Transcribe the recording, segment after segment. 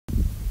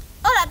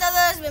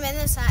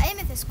bienvenidos a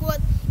MC Squad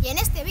y en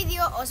este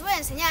vídeo os voy a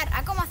enseñar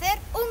a cómo hacer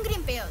un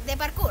grimpeo de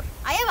parkour.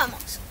 Allá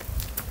vamos.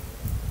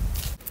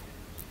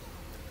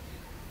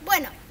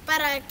 Bueno,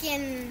 para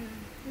quien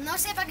no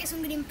sepa qué es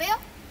un grimpeo,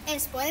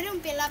 es poner un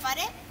pie en la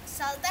pared,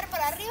 saltar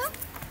para arriba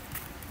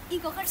y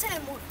cogerse en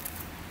el muro.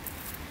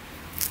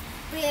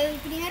 El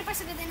primer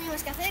paso que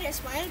tenemos que hacer es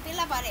poner el pie en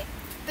la pared,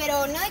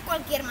 pero no de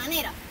cualquier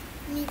manera,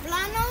 ni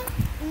plano,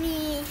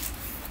 ni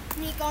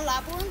con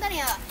la punta, ni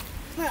nada.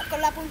 Bueno,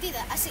 con la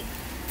puntita, así,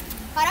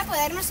 para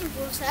podernos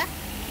impulsar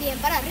bien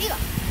para arriba.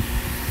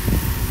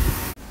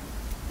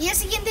 Y el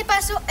siguiente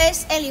paso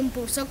es el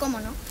impulso, como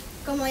no,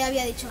 como ya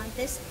había dicho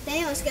antes.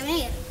 Tenemos que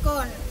venir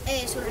con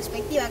su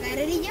respectiva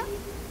carrerilla,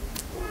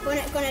 con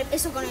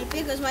el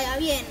pie que os vaya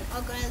bien,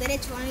 o con el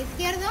derecho o con el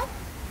izquierdo.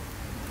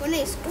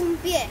 Ponéis un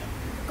pie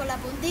con la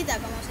puntita,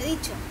 como os he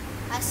dicho,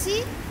 así,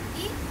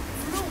 y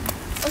 ¡brum!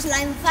 Os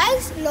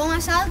lanzáis lo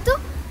más alto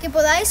que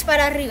podáis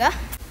para arriba,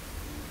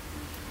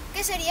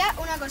 que sería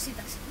una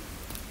cosita así.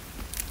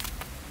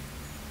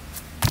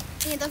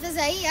 Y entonces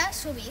de ahí ya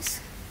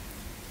subís.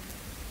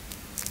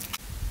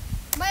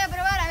 Voy a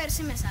probar a ver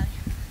si me sale.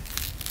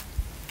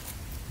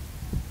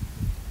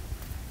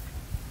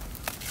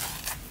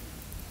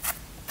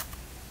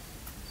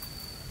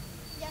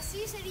 Y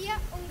así sería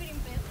un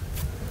grimpeo.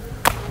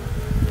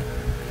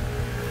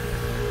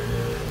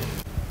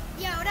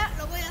 Y ahora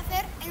lo voy a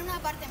hacer en una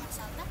parte más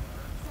alta.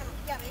 Bueno,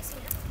 ya veis,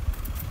 mira.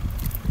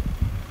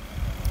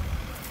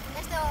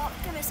 Esto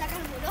que me saca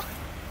el muro.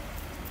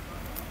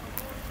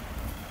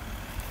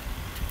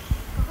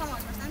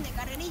 Cogemos bastante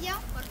carrerilla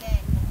porque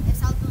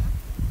es alto,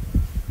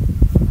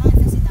 ¿no? Lo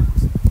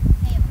necesitamos.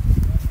 Ahí vamos.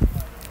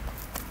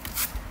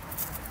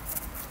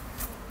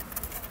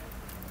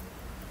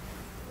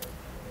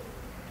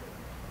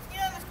 Y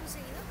lo hemos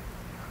conseguido.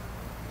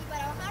 Y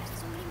para bajar, si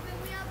es un grimpeo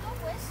muy alto,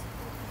 pues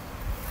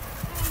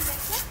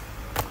reventarse.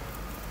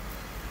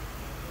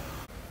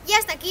 Y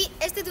hasta aquí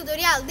este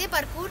tutorial de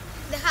parkour.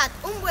 Dejad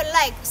un buen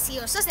like si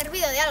os ha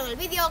servido de algo el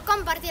vídeo,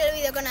 compartid el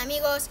vídeo con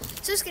amigos,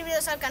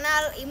 suscribiros al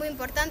canal y muy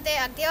importante,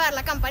 activar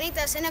la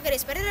campanita si no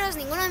queréis perderos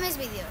ninguno de mis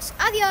vídeos.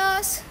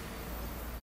 ¡Adiós!